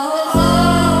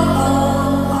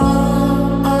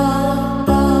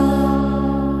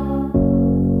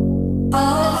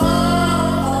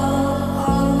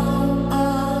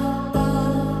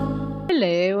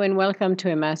welcome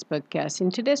to Emma's podcast. In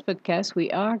today's podcast,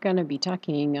 we are going to be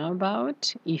talking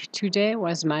about if today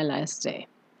was my last day.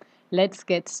 Let's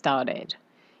get started.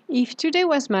 If today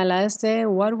was my last day,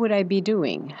 what would I be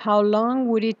doing? How long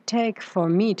would it take for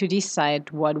me to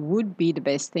decide what would be the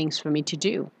best things for me to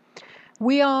do?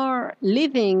 We are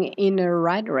living in a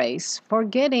rat race,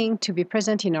 forgetting to be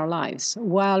present in our lives.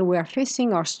 While we are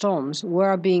facing our storms, we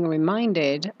are being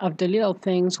reminded of the little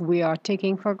things we are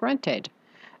taking for granted.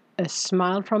 A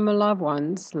smile from a loved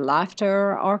ones,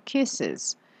 laughter, or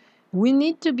kisses. We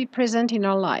need to be present in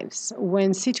our lives.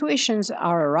 When situations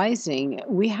are arising,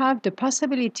 we have the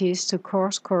possibilities to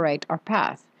course correct our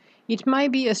path. It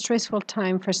might be a stressful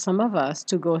time for some of us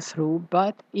to go through,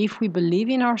 but if we believe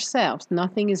in ourselves,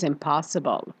 nothing is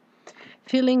impossible.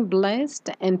 Feeling blessed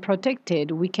and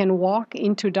protected, we can walk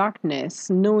into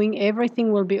darkness knowing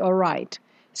everything will be all right.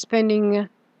 Spending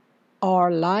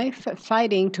our life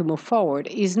fighting to move forward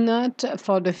is not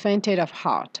for the fainted of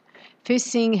heart.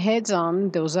 Facing heads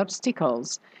on those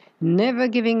obstacles, never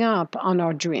giving up on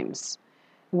our dreams.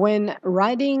 When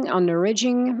riding on a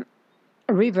raging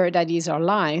river that is our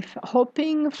life,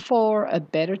 hoping for a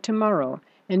better tomorrow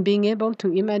and being able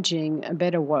to imagine a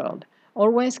better world,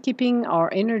 always keeping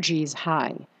our energies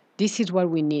high. This is what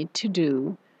we need to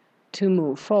do to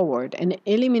move forward and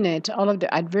eliminate all of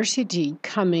the adversity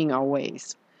coming our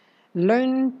ways.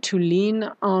 Learn to lean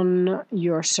on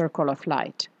your circle of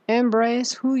light.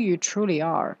 Embrace who you truly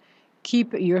are.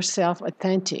 Keep yourself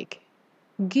authentic.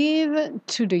 Give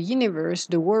to the universe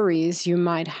the worries you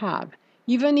might have.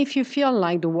 Even if you feel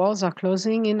like the walls are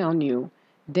closing in on you,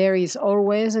 there is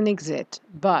always an exit.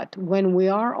 But when we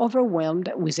are overwhelmed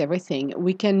with everything,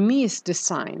 we can miss the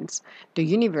signs the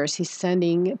universe is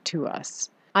sending to us.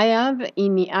 I have,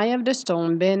 in the eye of the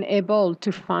storm, been able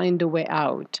to find a way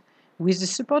out. With the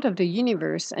support of the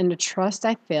universe and the trust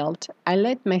I felt, I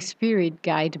let my spirit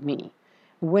guide me.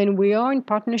 When we are in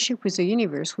partnership with the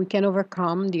universe, we can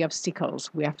overcome the obstacles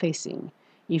we are facing.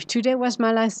 If today was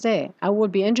my last day, I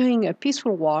would be enjoying a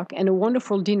peaceful walk and a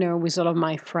wonderful dinner with all of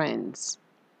my friends.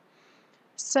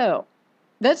 So,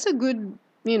 that's a good,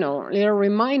 little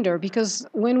reminder because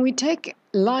when we take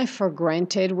life for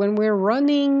granted, when we're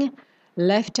running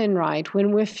left and right,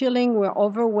 when we're feeling we're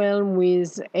overwhelmed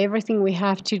with everything we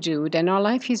have to do, then our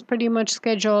life is pretty much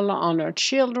scheduled on our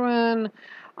children,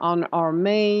 on our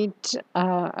mate,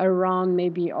 around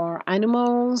maybe our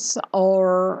animals,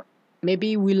 or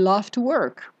maybe we love to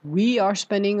work. We are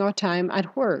spending our time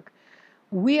at work.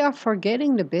 We are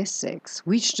forgetting the basics,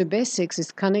 which the basics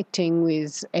is connecting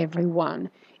with everyone.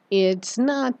 It's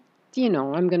not,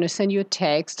 I'm going to send you a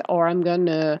text or I'm going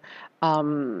to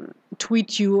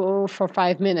tweet you for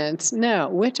 5 minutes. No,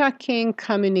 we're talking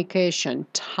communication,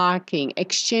 talking,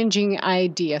 exchanging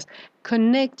ideas,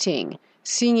 connecting,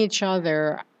 seeing each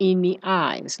other in the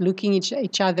eyes, looking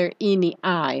each other in the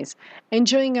eyes,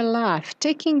 enjoying a laugh,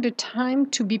 taking the time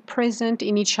to be present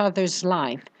in each other's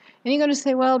life. And you're going to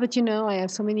say, well, but I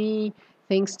have so many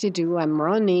things to do. I'm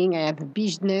running. I have a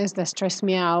business that stressed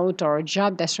me out or a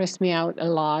job that stressed me out a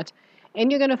lot. And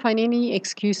you're going to find any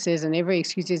excuses, and every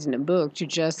excuse is in a book, to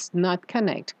just not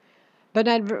connect. But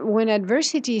when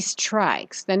adversity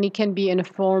strikes, then it can be in a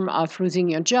form of losing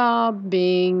your job,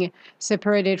 being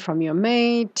separated from your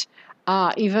mate,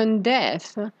 even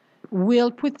death,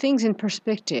 will put things in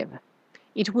perspective.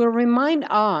 It will remind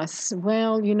us,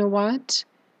 well, you know what?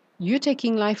 You're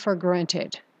taking life for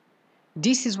granted.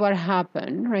 This is what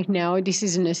happened right now. This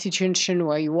is in a situation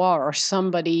where you are, or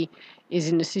somebody is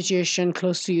in a situation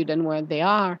close to you than where they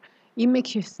are. It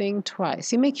makes you think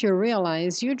twice. It makes you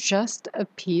realize you're just a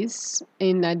piece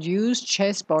in that huge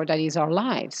chessboard that is our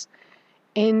lives.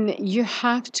 And you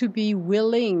have to be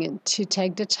willing to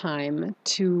take the time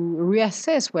to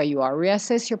reassess where you are,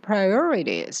 reassess your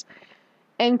priorities,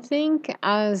 and think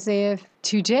as if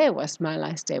today was my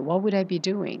last day. What would I be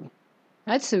doing?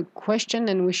 That's a question,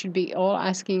 and we should be all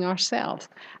asking ourselves.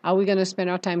 Are we going to spend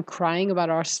our time crying about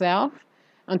ourselves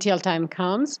until time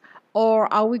comes?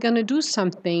 Or are we going to do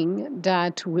something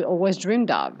that we always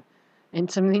dreamed of? And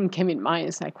something came in mind,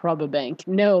 it's like rob a bank.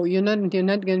 No, you're not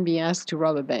going to be asked to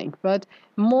rob a bank, but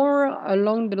more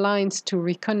along the lines to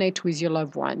reconnect with your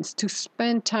loved ones, to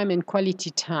spend time and quality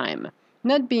time,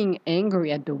 not being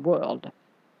angry at the world.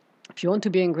 If you want to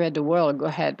be angry at the world, go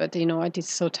ahead. But you know what?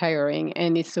 It's so tiring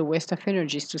and it's a waste of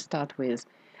energies to start with.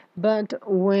 But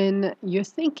when you're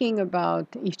thinking about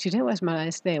if today was my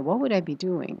last day, what would I be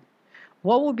doing?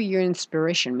 What would be your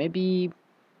inspiration? Maybe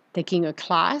taking a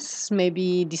class,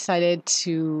 maybe decided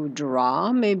to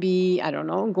draw, maybe, I don't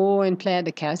know, go and play at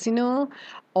the casino,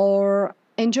 or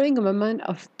enjoying a moment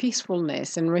of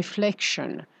peacefulness and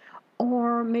reflection,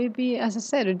 Or maybe, as I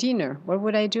said, a dinner. What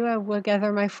would I do? I will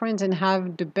gather my friends and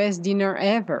have the best dinner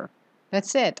ever.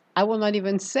 That's it. I will not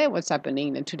even say what's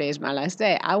happening and today is my last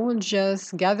day. I will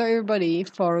just gather everybody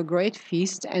for a great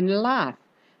feast and laugh.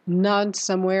 Not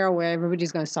somewhere where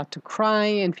everybody's going to start to cry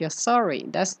and feel sorry.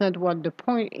 That's not what the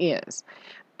point is.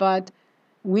 But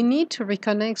we need to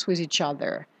reconnect with each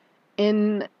other.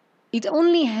 And it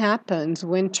only happens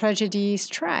when tragedy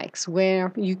strikes,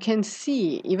 where you can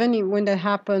see, even when that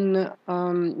happens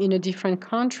in a different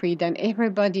country, then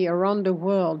everybody around the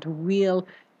world will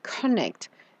connect,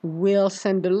 will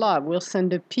send the love, will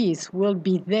send the peace, will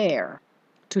be there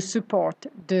to support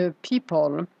the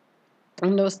people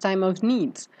in those time of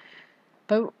needs.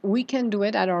 But we can do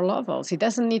it at our levels. It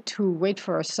doesn't need to wait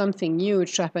for something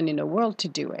huge to happen in the world to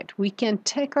do it. We can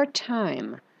take our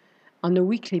time on a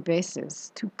weekly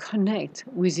basis to connect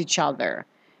with each other.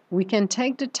 We can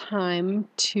take the time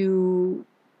to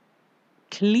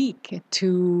click,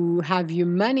 to have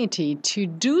humanity, to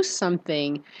do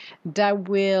something that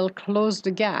will close the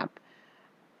gap.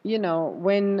 You know,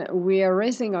 when we are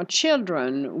raising our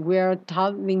children, we're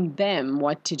telling them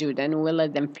what to do, then we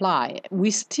let them fly. We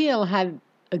still have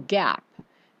a gap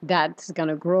that's going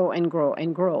to grow and grow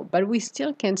and grow, but we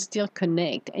still can still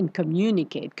connect and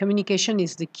communicate. Communication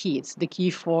is the key. It's the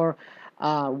key for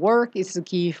work. It's the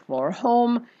key for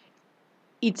home.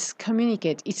 It's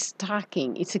communicate. It's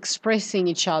talking. It's expressing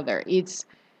each other. It's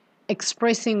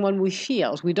expressing what we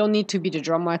feel. We don't need to be the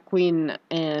drama queen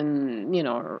and, you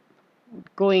know,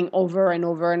 going over and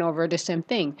over and over the same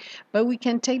thing. But we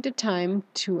can take the time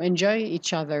to enjoy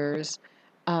each other's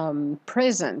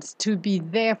presence, to be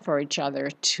there for each other,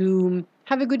 to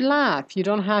have a good laugh. You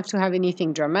don't have to have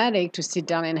anything dramatic to sit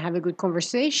down and have a good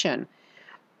conversation.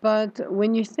 But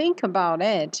when you think about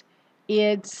it,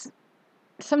 it's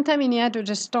sometimes in the head of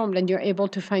the storm, then you're able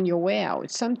to find your way out.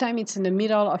 Sometimes it's in the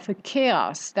middle of a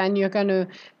chaos, then you're going to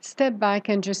step back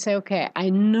and just say, okay,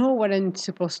 I know what I'm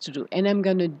supposed to do, and I'm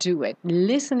going to do it.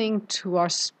 Listening to our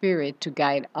spirit to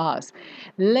guide us,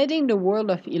 letting the world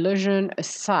of illusion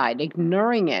aside,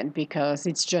 ignoring it because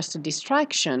it's just a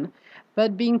distraction,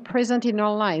 but being present in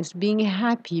our lives, being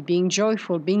happy, being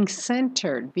joyful, being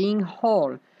centered, being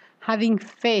whole, having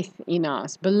faith in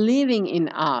us, believing in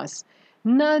us,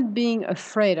 not being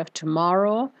afraid of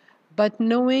tomorrow, but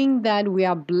knowing that we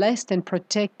are blessed and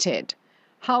protected.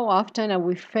 How often have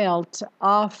we felt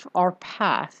off our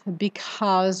path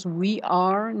because we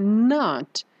are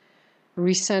not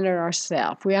recenter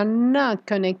ourselves? We are not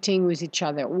connecting with each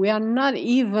other. We are not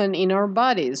even in our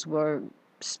bodies. Where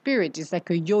spirit is like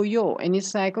a yo-yo, and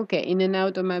it's like, okay, in and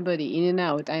out of my body, in and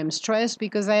out. I am stressed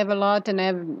because I have a lot and I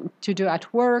have to do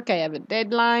at work. I have a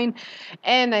deadline,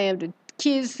 and I have the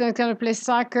kids that going to play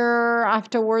soccer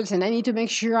afterwards, and I need to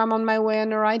make sure I'm on my way on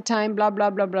the right time, blah,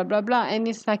 blah, blah, blah, blah, blah. And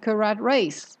it's like a rat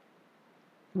race.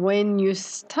 When you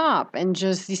stop and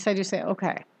just decide to say,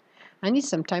 okay, I need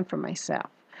some time for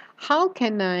myself. How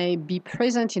can I be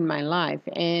present in my life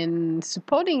and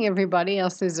supporting everybody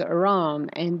else's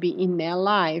around and be in their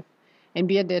life and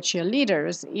be their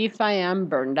cheerleaders if I am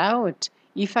burned out,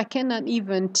 if I cannot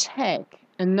even take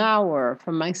an hour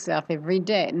for myself every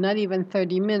day, not even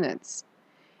 30 minutes?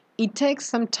 It takes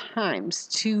some time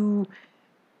to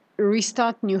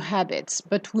restart new habits,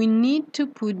 but we need to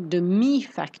put the me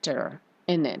factor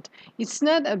in it. It's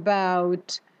not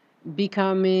about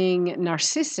becoming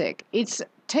narcissistic. It's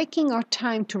taking our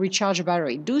time to recharge a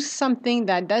battery. Do something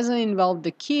that doesn't involve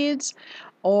the kids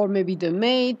or maybe the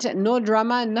mate, no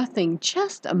drama, nothing.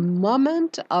 Just a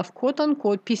moment of quote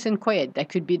unquote peace and quiet that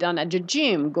could be done at the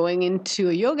gym, going into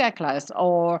a yoga class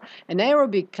or an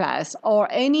aerobic class or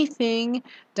anything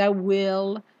that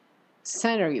will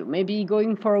center you. Maybe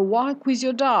going for a walk with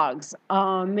your dogs,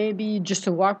 maybe just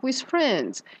a walk with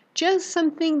friends. Just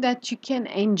something that you can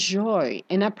enjoy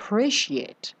and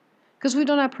appreciate. Because we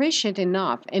don't appreciate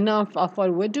enough of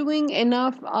what we're doing,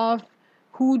 enough of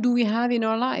who do we have in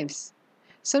our lives.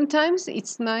 Sometimes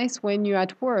it's nice when you're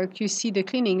at work, you see the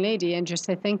cleaning lady and just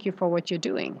say thank you for what you're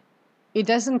doing. It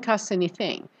doesn't cost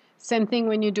anything. Same thing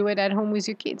when you do it at home with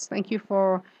your kids. Thank you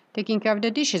for taking care of the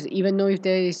dishes. Even though if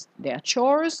there are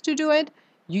chores to do it,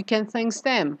 you can thank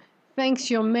them.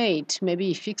 Thanks your mate. Maybe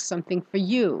he fixed something for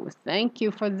you. Thank you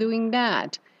for doing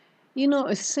that. You know,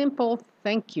 a simple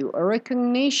thank you, a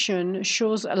recognition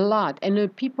shows a lot,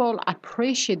 and people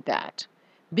appreciate that.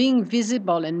 Being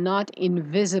visible and not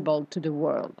invisible to the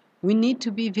world. We need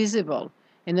to be visible.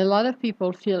 And a lot of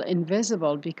people feel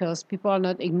invisible because people are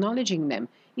not acknowledging them.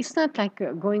 It's not like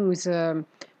going with a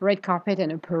red carpet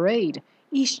and a parade.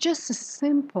 It's just a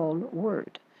simple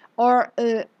word or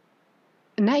an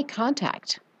eye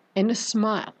contact and a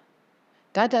smile.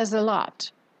 That does a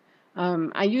lot.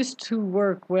 I used to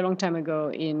work way long time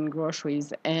ago in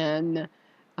groceries and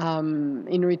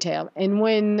in retail. And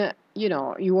when,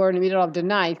 you were in the middle of the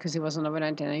night, because it was an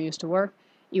overnight and I used to work,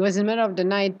 it was in the middle of the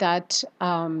night that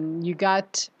you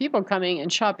got people coming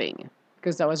and shopping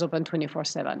because that was open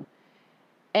 24/7.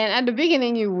 And at the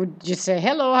beginning, you would just say,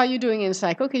 "Hello, how you doing?" And it's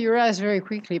like, okay, you realize very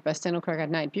quickly past 10 o'clock at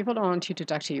night, people don't want you to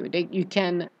talk to you. You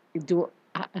can do,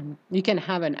 you can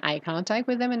have an eye contact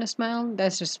with them and a smile.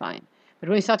 That's just fine. But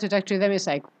when you start to talk to them, it's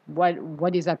like,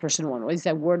 what is that person want? What is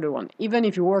that word they want? Even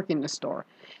if you work in the store.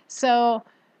 So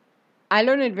I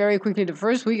learned it very quickly the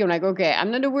first week. I'm like, okay,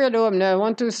 I'm not a weirdo. I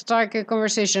want to start a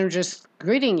conversation just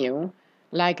greeting you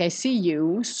like I see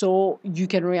you, so you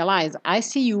can realize I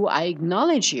see you, I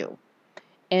acknowledge you.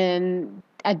 And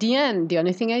at the end, the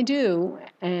only thing I do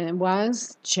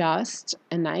was just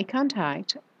an eye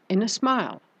contact and a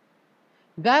smile.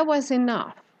 That was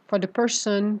enough for the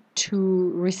person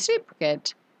to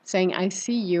reciprocate, saying, I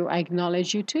see you, I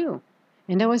acknowledge you too.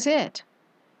 And that was it.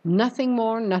 Nothing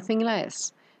more, nothing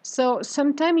less. So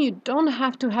sometimes you don't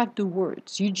have to have the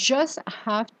words. You just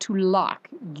have to lock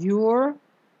your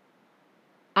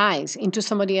eyes into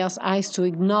somebody else's eyes to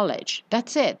acknowledge.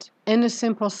 That's it. And a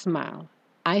simple smile.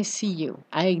 I see you.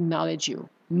 I acknowledge you.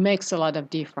 Makes a lot of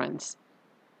difference.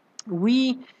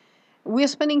 We we're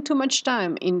spending too much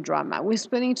time in drama. We're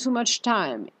spending too much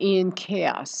time in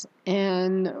chaos,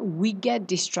 and we get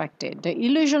distracted. The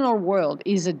illusional world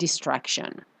is a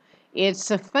distraction.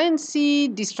 It's a fancy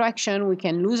distraction. We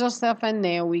can lose ourselves in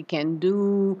there. We can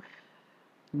do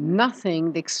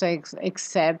nothing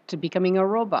except becoming a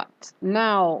robot.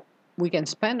 Now, we can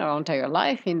spend our entire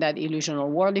life in that illusional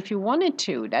world if you wanted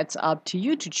to. That's up to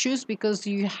you to choose because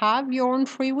you have your own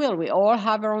free will. We all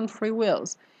have our own free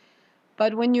wills.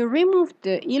 But when you remove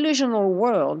the illusional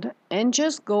world and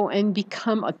just go and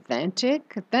become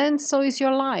authentic, then so is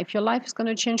your life. Your life is going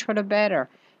to change for the better.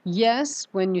 Yes,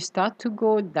 when you start to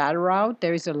go that route,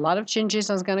 there is a lot of changes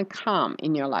that's going to come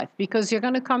in your life because you're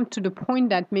going to come to the point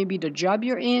that maybe the job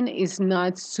you're in is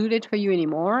not suited for you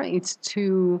anymore. It's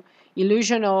too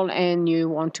illusional and you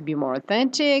want to be more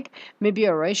authentic. Maybe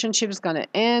a relationship is going to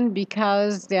end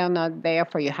because they're not there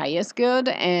for your highest good,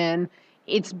 and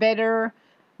it's better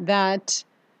that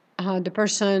the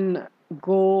person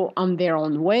go on their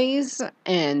own ways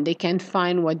and they can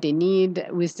find what they need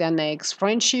with their next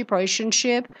friendship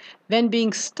relationship than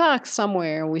being stuck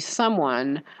somewhere with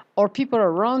someone or people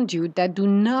around you that do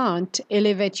not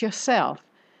elevate yourself.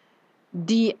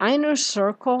 The inner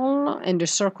circle and the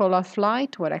circle of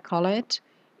light, what I call it,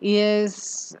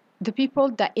 is the people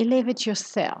that elevate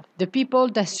yourself, the people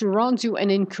that surround you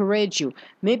and encourage you.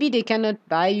 Maybe they cannot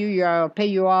buy you your pay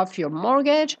you off your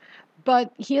mortgage,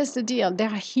 but here's the deal. They're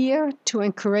here to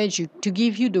encourage you, to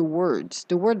give you the words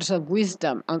of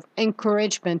wisdom, of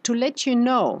encouragement, to let you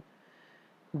know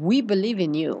we believe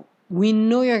in you. We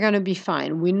know you're going to be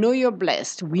fine. We know you're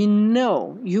blessed. We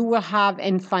know you will have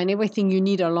and find everything you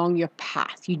need along your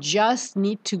path. You just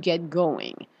need to get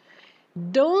going.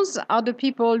 Those are the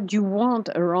people you want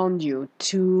around you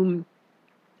to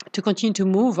continue to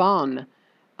move on.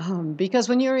 Because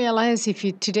when you realize if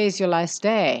today is your last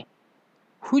day,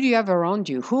 who do you have around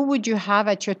you? Who would you have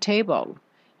at your table?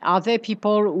 Are there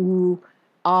people who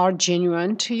are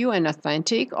genuine to you and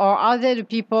authentic, or are there the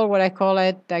people, what I call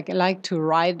it, that like to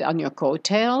ride on your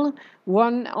coattail,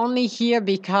 one only here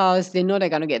because they know they're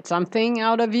going to get something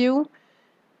out of you?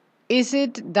 Is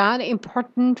it that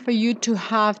important for you to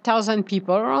have 1,000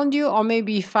 people around you, or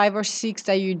maybe 5 or 6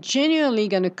 that you genuinely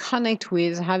going to connect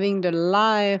with, having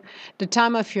the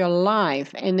time of your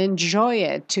life and enjoy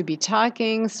it, to be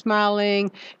talking,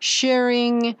 smiling,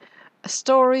 sharing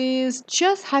stories,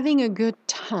 just having a good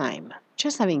time,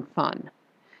 just having fun?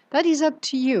 That is up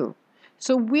to you.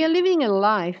 So we are living a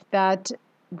life that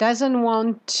doesn't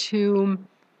want to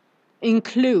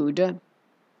include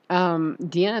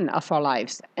the end of our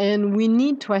lives. And we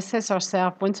need to assess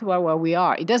ourselves once in a while where we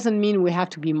are. It doesn't mean we have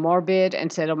to be morbid and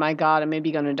say, oh my God, I'm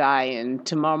maybe going to die. And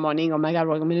tomorrow morning, oh my God,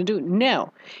 what am I going to do?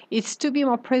 No, it's to be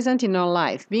more present in our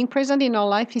life. Being present in our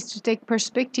life is to take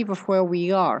perspective of where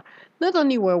we are. Not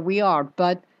only where we are,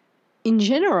 but in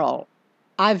general.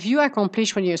 Have you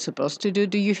accomplished what you're supposed to do?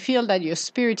 Do you feel that your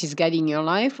spirit is guiding your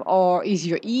life, or is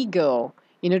your ego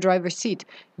in a driver's seat?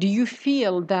 Do you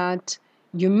feel that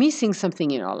you're missing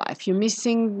something in your life? You're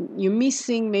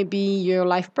missing maybe your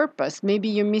life purpose. Maybe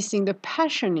you're missing the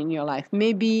passion in your life.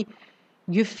 Maybe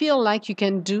you feel like you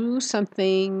can do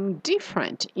something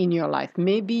different in your life.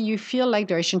 Maybe you feel like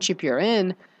the relationship you're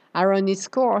in are on its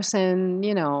course and,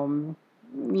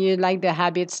 you like the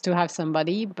habits to have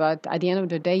somebody, but at the end of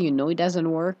the day, it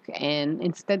doesn't work. And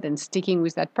instead than sticking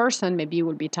with that person, maybe it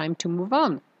will be time to move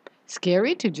on.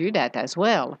 Scary to do that as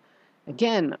well.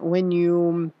 Again, when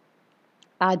you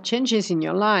add changes in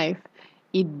your life,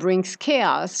 it brings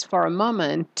chaos for a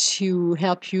moment to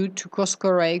help you to course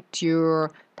correct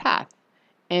your path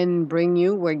and bring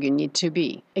you where you need to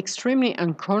be. Extremely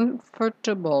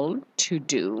uncomfortable to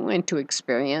do and to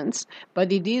experience,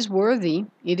 but it is worthy.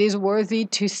 It is worthy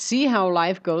to see how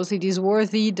life goes. It is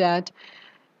worthy that,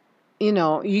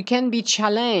 you can be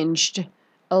challenged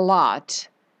a lot,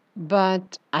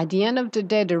 but at the end of the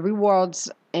day, the rewards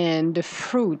and the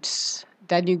fruits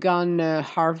that you're gonna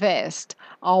harvest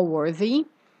are worthy.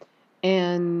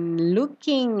 And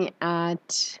looking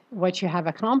at what you have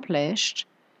accomplished,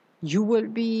 you will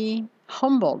be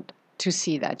humbled to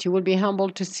see that. You will be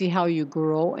humbled to see how you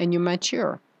grow and you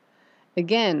mature.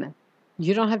 Again,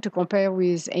 you don't have to compare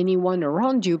with anyone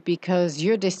around you because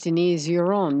your destiny is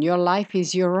your own. Your life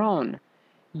is your own.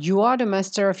 You are the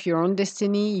master of your own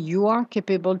destiny. You are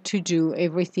capable to do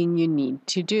everything you need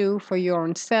to do for your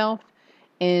own self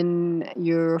and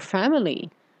your family.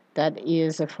 That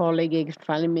is a four-legged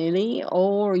family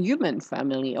or human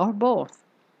family or both.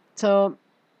 So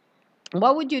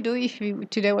what would you do if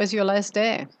today was your last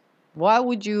day? What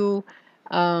would you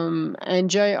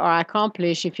enjoy or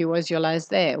accomplish if it was your last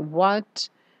day? What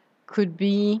could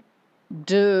be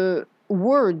the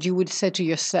word you would say to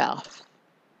yourself?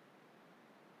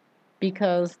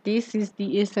 Because this is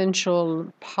the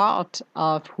essential part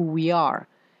of who we are,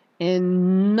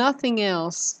 and nothing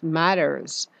else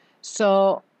matters.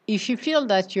 So if you feel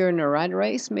that you're in a rat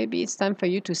race, maybe it's time for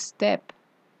you to step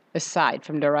aside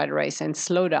from the rat race and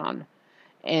slow down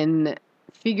and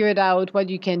figure it out what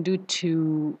you can do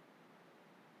to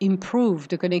improve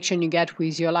the connection you get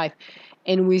with your life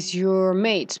and with your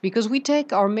mates, because we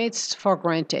take our mates for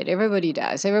granted. Everybody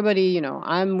does. Everybody,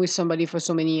 I'm with somebody for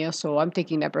so many years, so I'm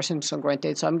taking that person for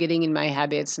granted, so I'm getting in my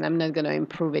habits and I'm not going to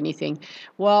improve anything.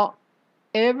 Well,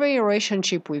 every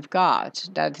relationship we've got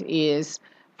that is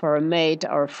for a mate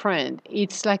or a friend,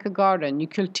 it's like a garden. You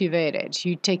cultivate it,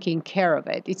 you taking care of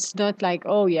it. It's not like,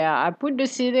 oh yeah, I put the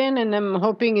seed in and I'm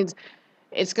hoping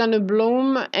it's going to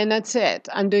bloom and that's it,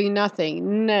 I'm doing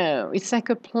nothing. No, it's like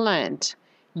a plant.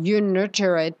 You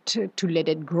nurture it to let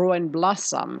it grow and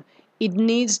blossom. It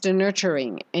needs the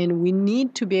nurturing, and we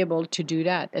need to be able to do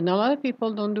that. And a lot of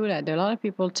people don't do that. A lot of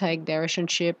people take their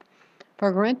relationship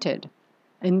for granted,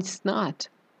 and it's not.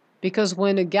 Because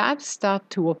when the gaps start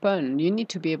to open, you need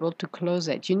to be able to close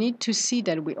it. You need to see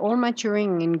that we're all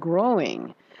maturing and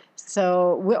growing.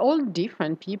 So we're all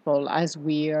different people as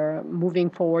we are moving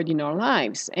forward in our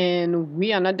lives. And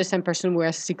we are not the same person we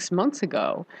were 6 months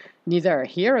ago, neither a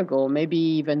year ago, maybe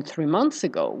even 3 months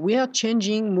ago. We are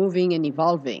changing, moving, and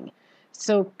evolving.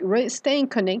 So staying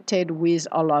connected with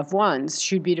our loved ones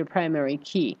should be the primary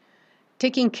key.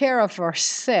 Taking care of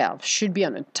ourselves should be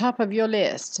on the top of your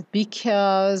list,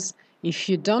 because if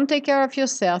you don't take care of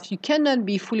yourself, you cannot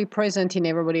be fully present in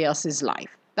everybody else's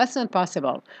life. That's not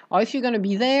possible. Or if you're going to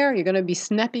be there, you're going to be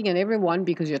snapping at everyone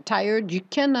because you're tired. You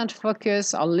cannot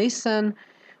focus or listen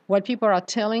what people are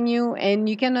telling you, and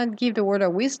you cannot give the word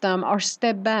of wisdom or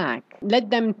step back.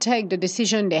 Let them take the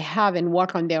decision they have and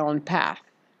walk on their own path.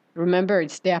 Remember,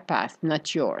 it's their path,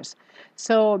 not yours.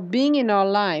 So being in our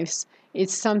lives,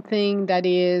 it's something that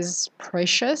is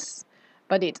precious,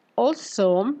 but it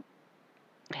also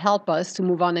help us to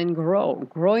move on and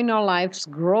grow in our lives,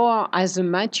 grow as a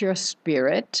mature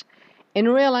spirit,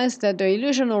 and realize that the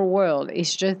illusional world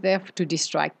is just there to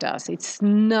distract us. It's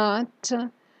not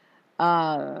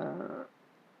uh,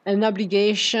 an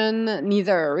obligation,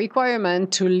 neither a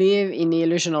requirement to live in the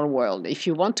illusional world. If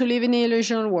you want to live in the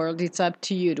illusional world, it's up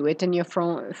to you. Do it in your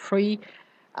free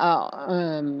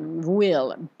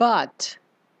will. But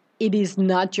it is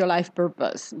not your life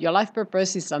purpose. Your life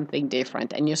purpose is something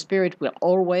different, and your spirit will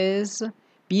always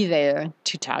be there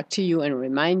to talk to you and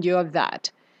remind you of that.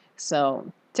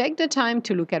 So take the time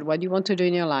to look at what you want to do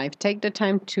in your life. Take the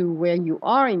time to where you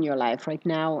are in your life right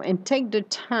now, and take the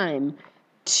time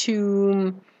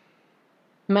to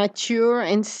mature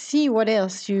and see what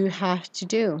else you have to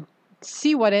do.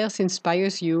 See what else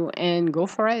inspires you and go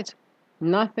for it.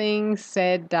 Nothing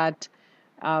said that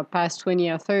past 20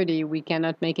 or 30, we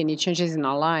cannot make any changes in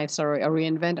our lives or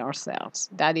reinvent ourselves.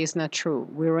 That is not true.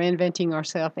 We're reinventing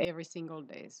ourselves every single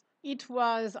day. It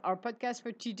was our podcast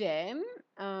for today,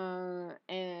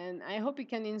 and I hope it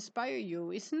can inspire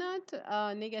you. It's not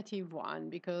a negative one,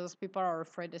 because people are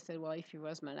afraid. They say, well, if it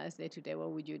was my last day today,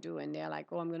 what would you do? And they're like,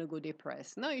 oh, I'm going to go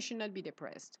depressed. No, you should not be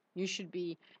depressed. You should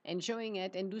be enjoying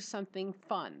it and do something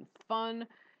fun,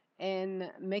 and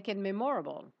make it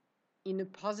memorable in a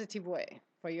positive way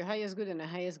for your highest good and the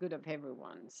highest good of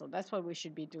everyone. So that's what we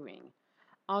should be doing.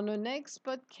 On the next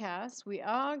podcast, we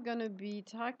are going to be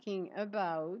talking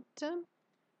about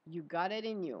You Got It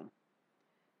in You.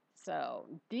 So,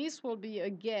 this will be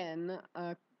again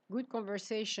a good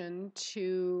conversation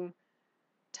to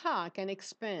talk and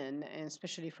expand, and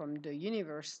especially from the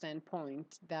universe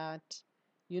standpoint, that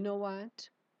you know what?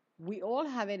 We all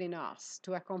have it in us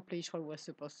to accomplish what we're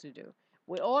supposed to do.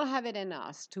 We all have it in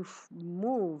us to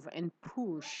move and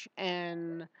push.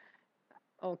 And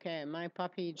okay, my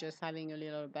puppy just having a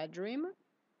little bad dream.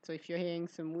 So if you're hearing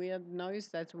some weird noise,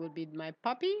 that will be my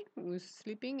puppy who's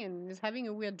sleeping and is having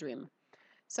a weird dream.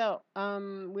 So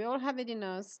we all have it in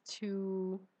us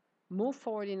to move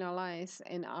forward in our lives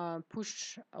and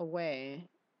push away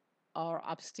our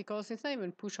obstacles. It's not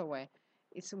even push away.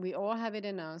 It's we all have it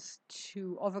in us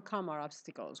to overcome our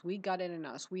obstacles. We got it in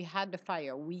us. We had the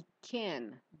fire. We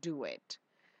can do it.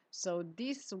 So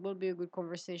this will be a good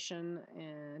conversation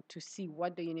to see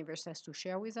what the universe has to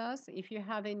share with us. If you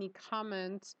have any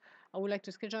comments, I would like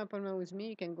to schedule an appointment with me.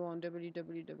 You can go on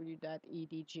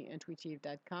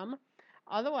www.edgintuitive.com.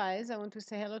 Otherwise, I want to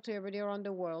say hello to everybody around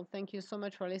the world. Thank you so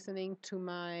much for listening to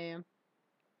my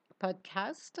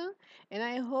podcast, and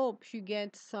I hope you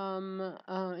get some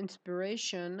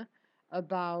inspiration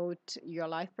about your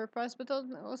life purpose, but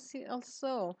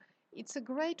also it's a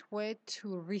great way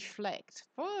to reflect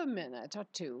for a minute or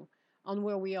two on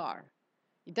where we are.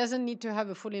 It doesn't need to have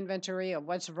a full inventory of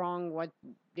what's wrong,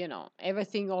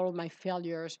 everything, all of my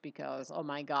failures, because, oh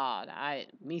my God, I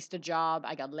missed a job,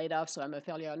 I got laid off, so I'm a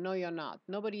failure. No, you're not.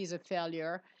 Nobody is a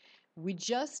failure. We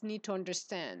just need to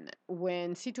understand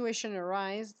when situation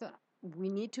arise, we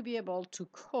need to be able to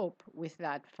cope with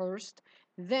that first,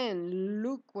 then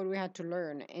look what we had to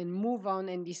learn and move on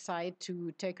and decide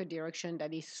to take a direction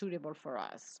that is suitable for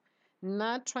us.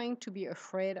 Not trying to be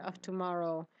afraid of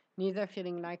tomorrow, neither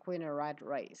feeling like we're in a rat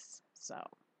race. So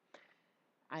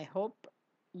I hope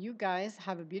you guys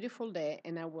have a beautiful day,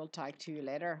 and I will talk to you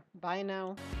later. Bye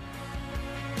now.